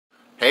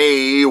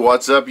Hey,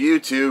 what's up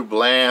YouTube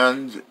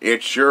land?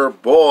 It's your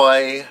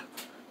boy,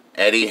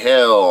 Eddie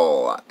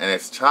Hill, and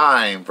it's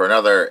time for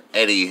another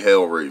Eddie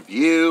Hill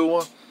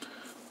review.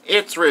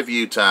 It's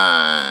review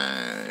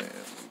time,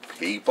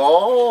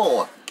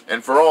 people.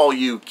 And for all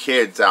you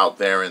kids out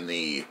there in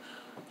the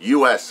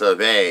US of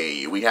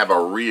A, we have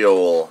a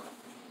real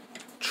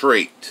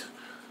treat.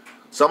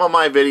 Some of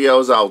my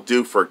videos I'll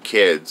do for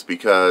kids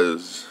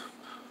because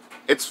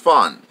it's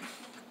fun.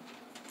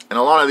 And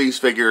a lot of these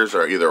figures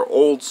are either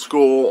old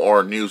school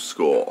or new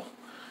school.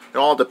 It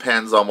all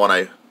depends on what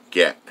I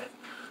get.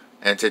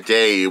 And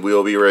today we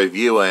will be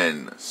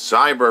reviewing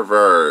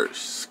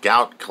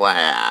Cyberverse-SCOUT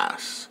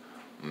Class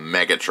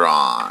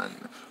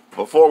Megatron.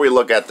 Before we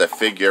look at the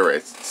figure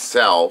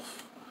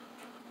itself,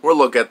 we'll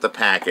look at the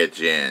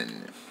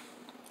packaging.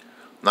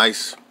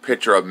 Nice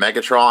picture of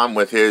Megatron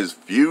with his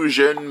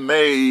fusion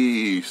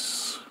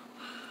mace,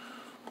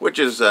 which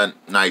is a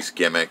nice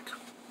gimmick.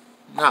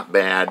 Not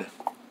bad.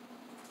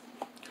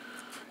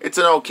 It's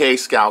an okay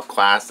Scout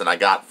class that I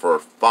got for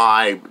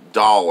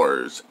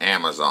 $5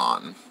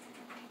 Amazon.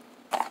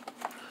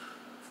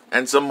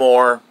 And some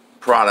more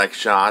product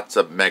shots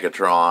of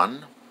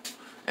Megatron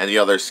and the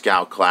other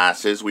Scout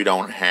classes we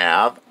don't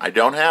have. I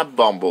don't have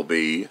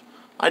Bumblebee.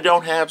 I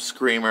don't have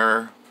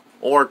Screamer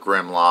or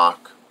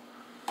Grimlock.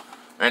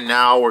 And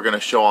now we're going to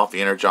show off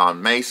the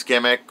Energon mace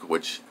gimmick,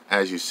 which,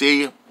 as you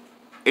see,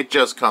 it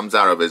just comes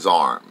out of his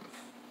arm.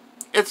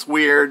 It's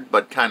weird,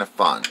 but kind of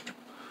fun.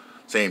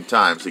 Same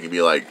time, so you can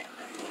be like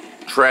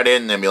tread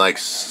in and be like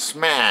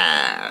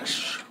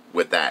smash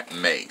with that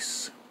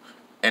mace,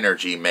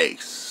 energy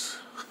mace.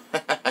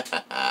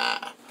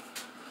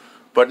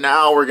 But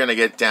now we're gonna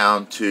get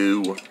down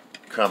to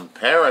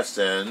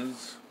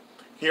comparisons.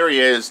 Here he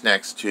is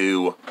next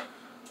to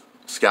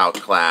Scout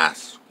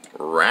Class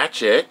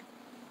Ratchet,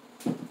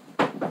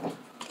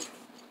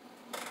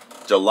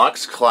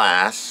 Deluxe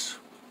Class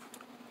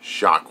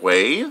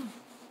Shockwave,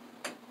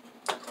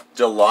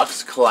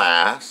 Deluxe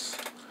Class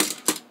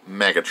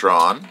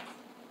Megatron.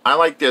 I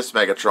like this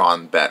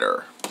Megatron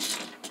better.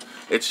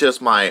 It's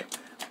just my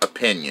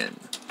opinion.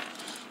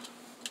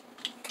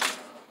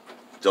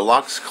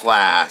 Deluxe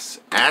Class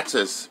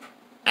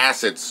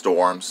Acid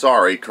Storm.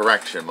 Sorry,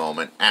 correction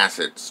moment.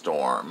 Acid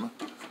Storm.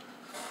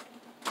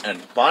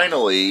 And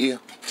finally,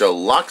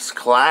 Deluxe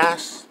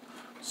Class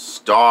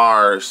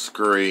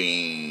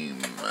Starscream.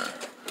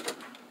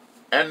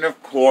 And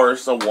of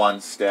course, a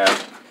one-step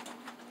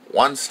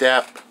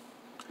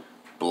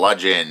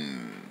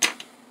Bludgeon.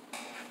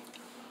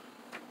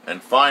 And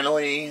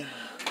finally,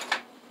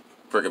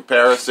 for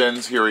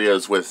comparisons, here he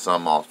is with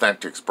some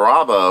Authentics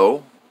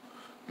Bravo.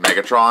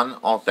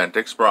 Megatron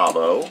Authentics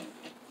Bravo.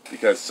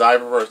 Because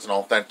Cyberverse and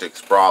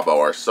Authentics Bravo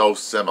are so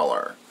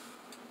similar,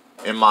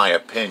 in my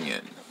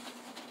opinion.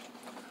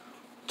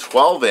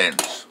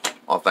 12-inch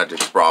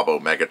Authentics Bravo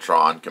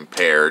Megatron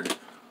compared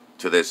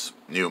to this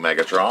new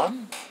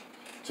Megatron.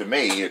 To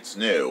me, it's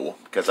new,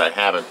 because I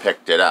haven't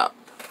picked it up.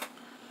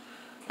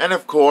 And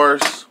of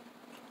course,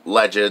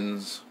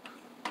 Legends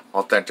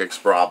Authentics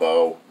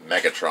Bravo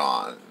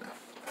Megatron.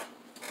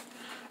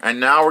 And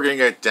now we're going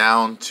to get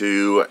down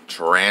to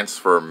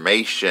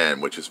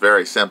transformation, which is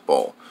very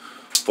simple.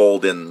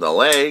 Fold in the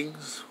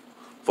legs,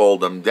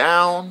 fold them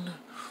down,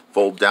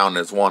 fold down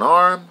his one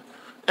arm,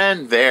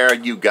 and there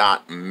you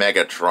got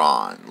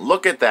Megatron.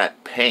 Look at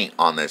that paint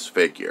on this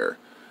figure.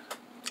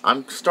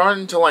 I'm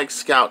starting to like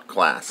Scout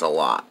Class a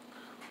lot.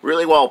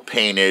 Really well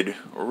painted,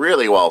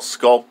 really well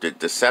sculpted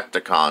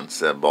Decepticon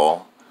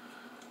symbol.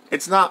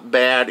 It's not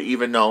bad,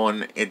 even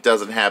knowing it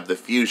doesn't have the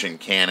fusion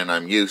cannon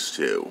I'm used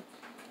to.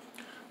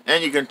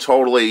 And you can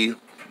totally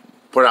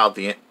put out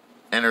the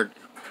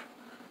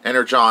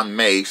Energon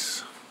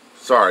mace.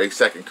 Sorry,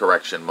 second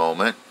correction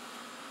moment.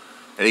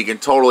 And he can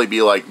totally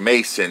be like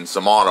macing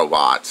some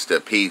Autobots to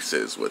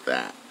pieces with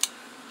that.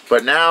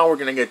 But now we're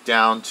going to get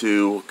down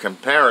to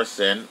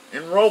comparison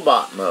in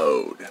robot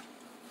mode.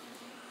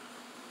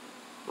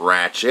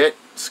 Ratchet,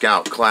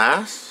 Scout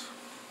Class.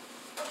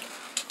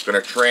 Going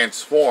to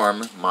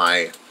transform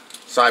my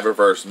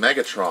Cyberverse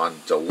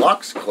Megatron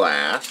Deluxe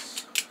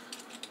Class.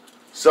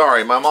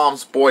 Sorry, my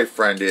mom's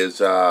boyfriend is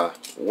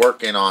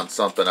working on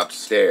something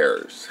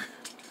upstairs.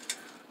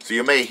 So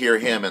you may hear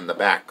him in the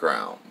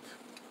background.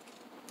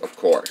 Of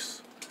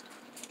course.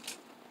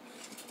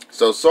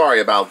 So sorry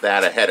about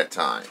that ahead of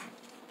time.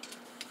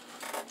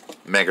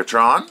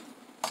 Megatron.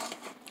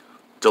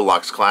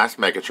 Deluxe Class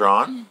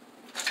Megatron.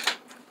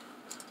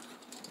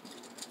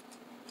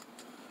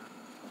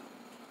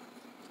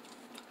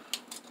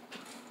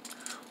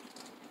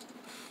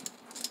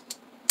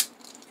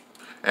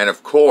 And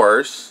of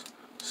course,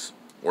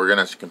 we're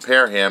going to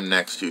compare him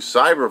next to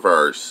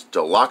Cyberverse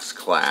Deluxe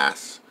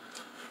Class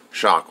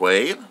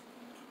Shockwave.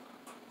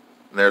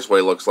 And there's what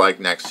he looks like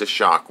next to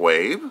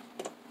Shockwave.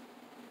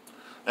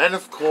 And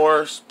of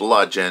course,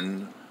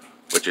 Bludgeon,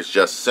 which is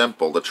just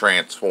simple to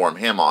transform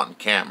him on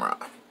camera.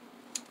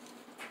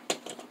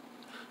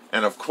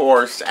 And of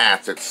course,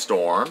 Acid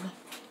Storm,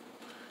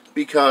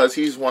 because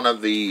he's one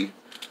of the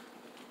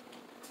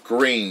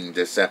green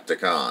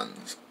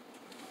Decepticons.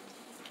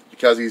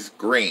 because he's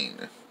green.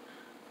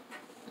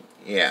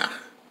 Yeah,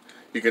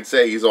 you could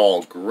say he's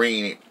all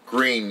green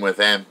with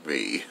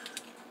envy.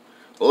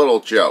 A little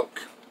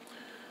joke.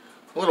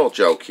 A little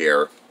joke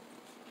here.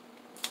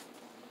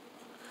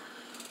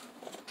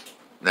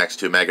 Next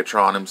to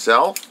Megatron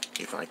himself,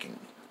 if I can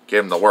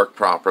get him to work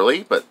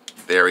properly, but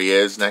there he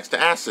is next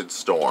to Acid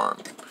Storm.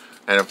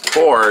 And of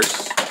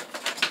course,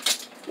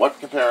 what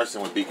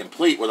comparison would be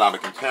complete without a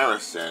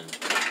comparison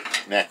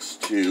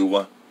next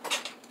to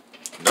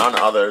none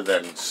other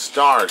than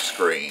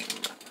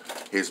Starscream,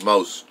 his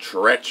most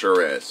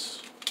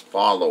treacherous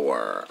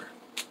follower.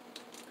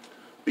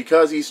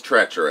 Because he's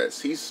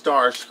treacherous. He's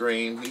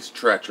Starscream, he's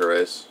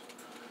treacherous,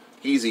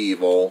 he's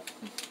evil.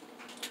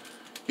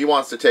 He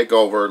wants to take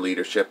over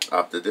leadership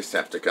of the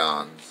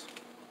Decepticons.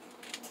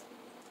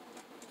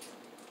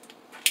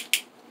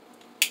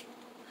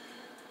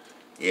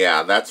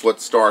 Yeah, that's what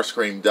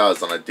Starscream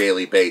does on a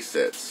daily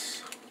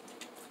basis.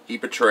 He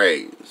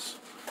betrays.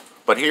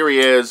 But here he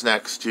is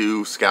next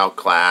to Scout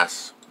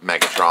Class,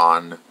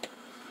 Megatron.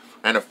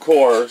 And of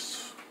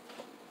course,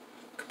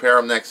 compare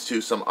him next to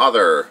some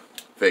other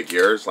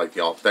figures, like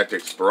the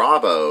authentic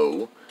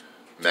Bravo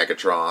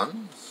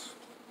Megatrons,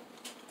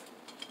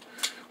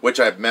 which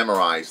I've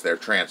memorized their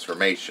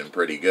transformation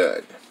pretty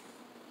good.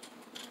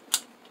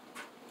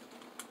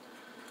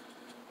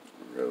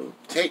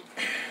 Rotate.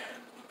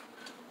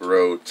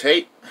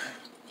 Rotate.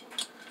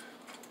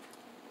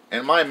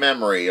 And my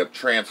memory of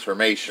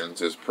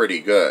transformations is pretty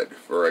good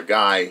for a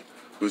guy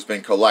who's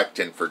been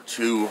collecting for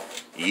 2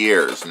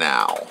 years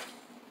now.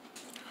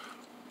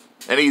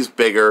 And he's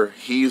bigger.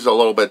 He's a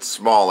little bit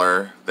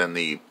smaller than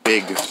the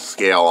big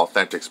scale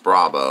Authentics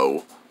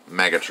Bravo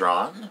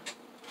Megatron.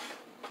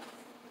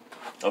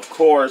 Of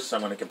course,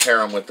 I'm going to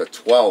compare him with the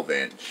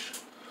 12-inch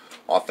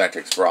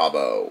Authentics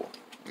Bravo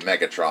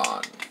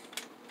Megatron.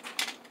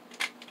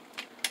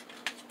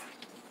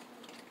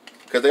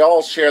 Because they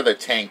all share the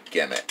tank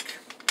gimmick.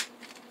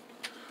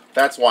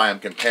 That's why I'm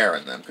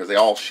comparing them, because they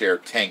all share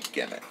tank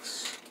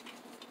gimmicks.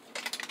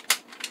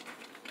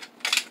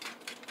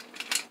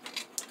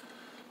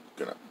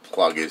 Gonna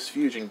plug his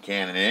fusion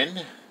cannon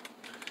in.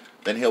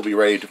 Then he'll be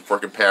ready for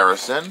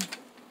comparison.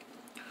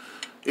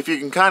 If you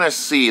can kind of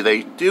see,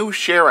 they do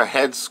share a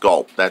head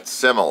sculpt that's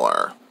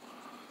similar.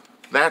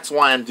 That's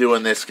why I'm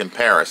doing this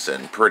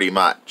comparison, pretty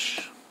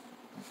much.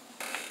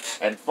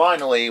 And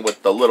finally,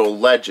 with the Little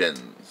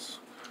Legends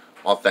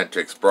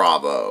Authentics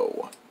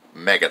Bravo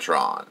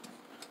Megatron.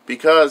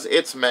 Because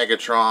it's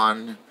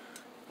Megatron,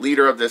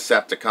 leader of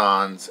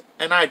Decepticons,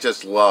 and I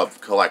just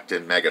love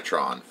collecting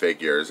Megatron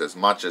figures as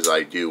much as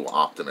I do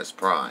Optimus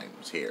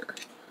Primes here.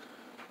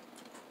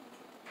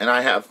 And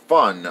I have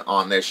fun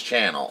on this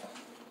channel.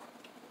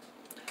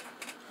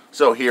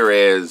 So here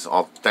is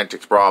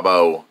Authentics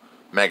Bravo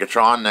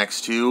Megatron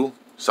next to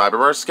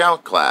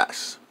Cyberverse-SCOUT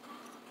Class.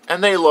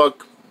 And they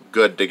look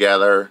good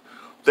together.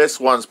 This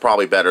one's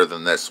probably better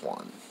than this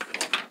one.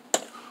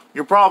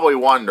 You're probably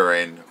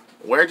wondering,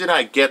 where did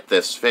I get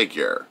this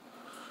figure?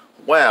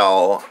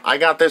 Well, I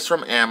got this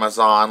from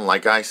Amazon,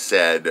 like I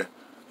said,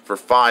 for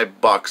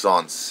 $5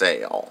 on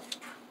sale.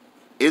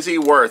 Is he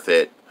worth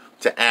it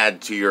to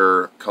add to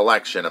your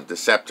collection of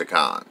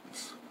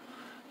Decepticons?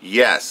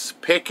 Yes,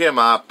 pick him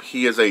up.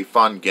 He is a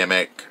fun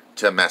gimmick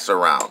to mess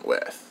around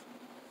with.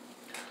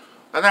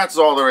 And that's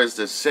all there is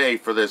to say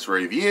for this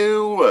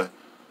review.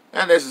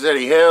 And this is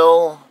Eddie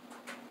Hill,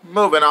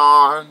 moving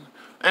on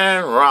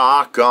and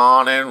rock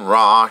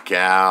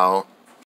out.